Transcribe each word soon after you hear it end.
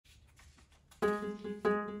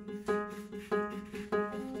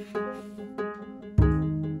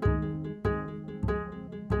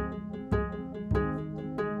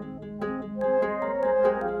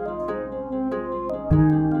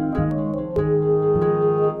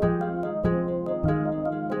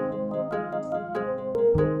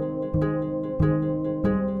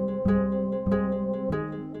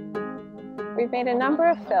We've made a number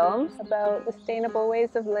of films about sustainable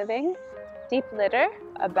ways of living, deep litter,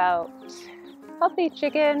 about healthy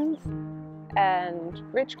chickens, and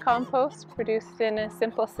rich compost produced in a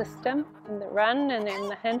simple system in the run and in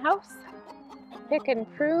the hen house. Pick and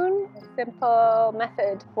prune, a simple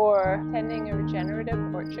method for tending a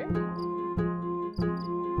regenerative orchard.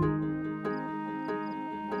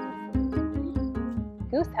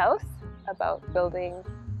 Goose house, about building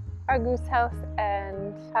our goose house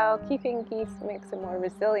and how keeping geese makes a more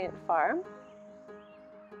resilient farm.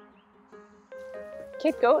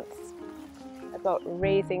 Kid goats, about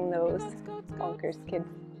raising those bonkers kids.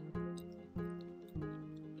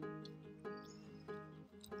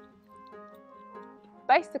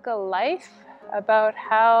 Bicycle life, about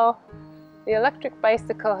how the electric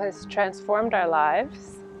bicycle has transformed our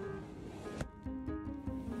lives.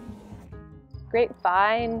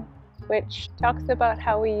 Grapevine, which talks about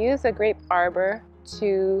how we use a grape arbor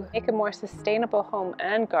to make a more sustainable home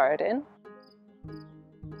and garden.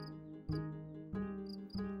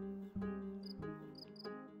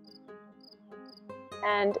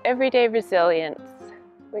 And Everyday Resilience,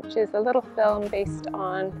 which is a little film based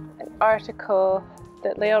on an article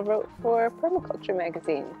that Lael wrote for Permaculture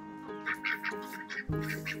magazine.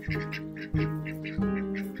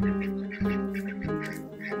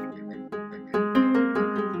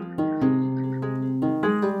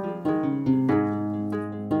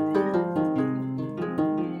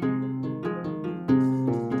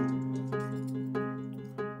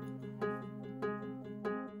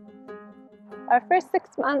 Our first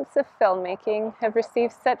 6 months of filmmaking have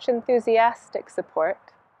received such enthusiastic support.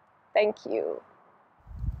 Thank you.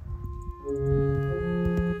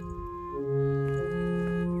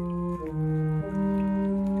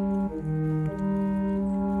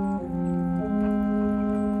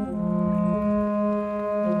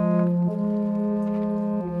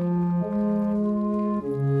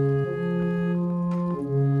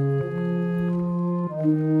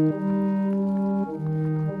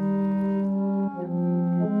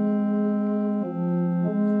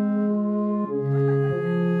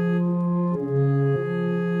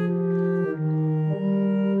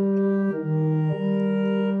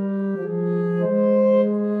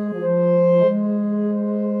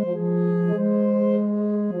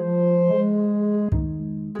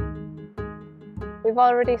 We've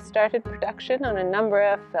already started production on a number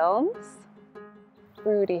of films.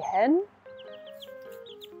 Broody Hen,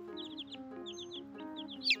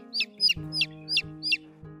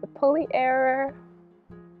 The Pulley Error,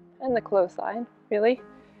 and The Clothesline, really.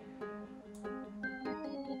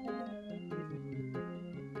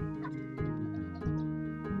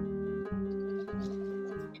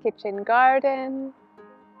 Kitchen Garden,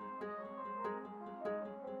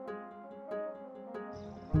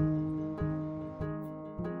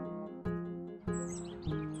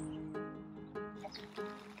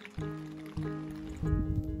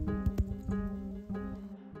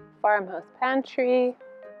 Farmhouse Pantry,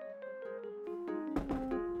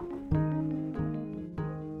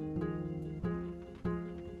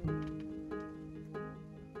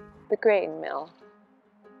 The Grain Mill,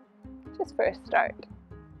 just for a start.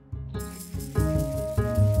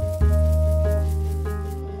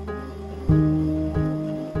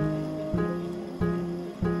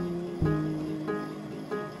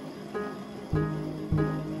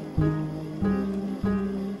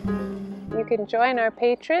 You can join our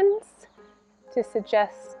patrons to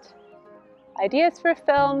suggest ideas for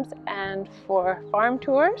films and for farm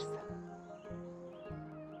tours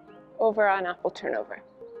over on Apple Turnover.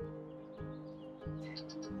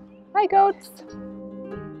 Hi goats!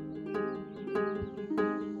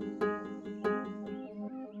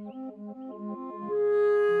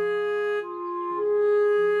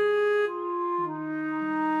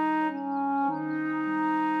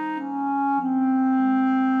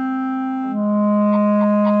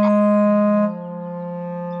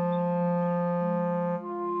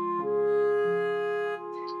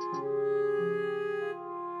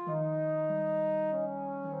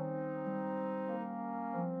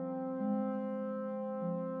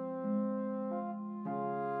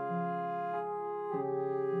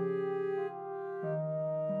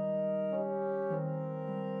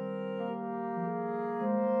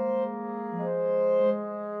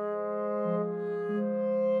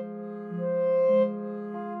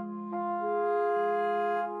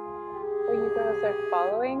 are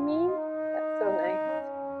following me.